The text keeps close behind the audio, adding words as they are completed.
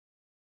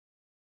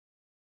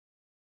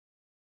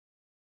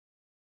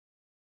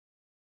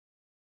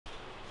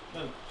We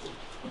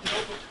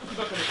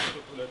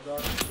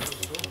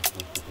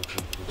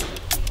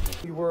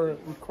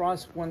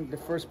crossed the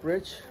first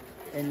bridge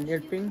in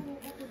Irpin.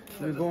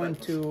 We're going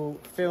to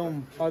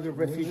film other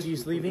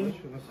refugees leaving,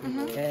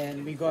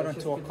 and we got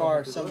into a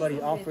car.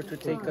 Somebody offered to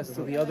take us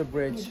to the other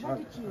bridge,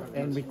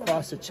 and we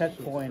crossed a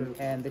checkpoint,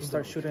 and they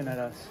start shooting at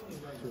us.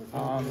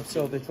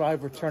 So the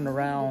driver turned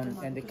around,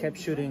 and they kept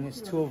shooting.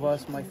 It's two of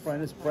us. My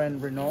friend is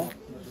Brent Renaud,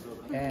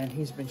 and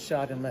he's been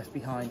shot and left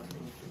behind.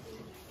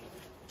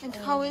 And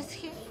how is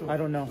he? I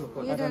don't know.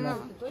 You don't know.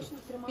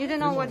 You don't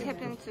know what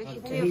happened to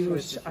him. He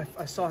was.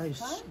 I saw him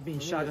being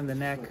shot in the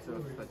neck,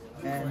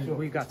 and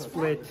we got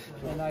split,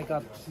 and I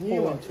got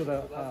pulled into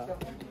the.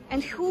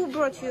 And who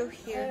brought you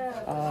here?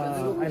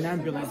 An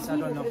ambulance. I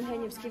don't know.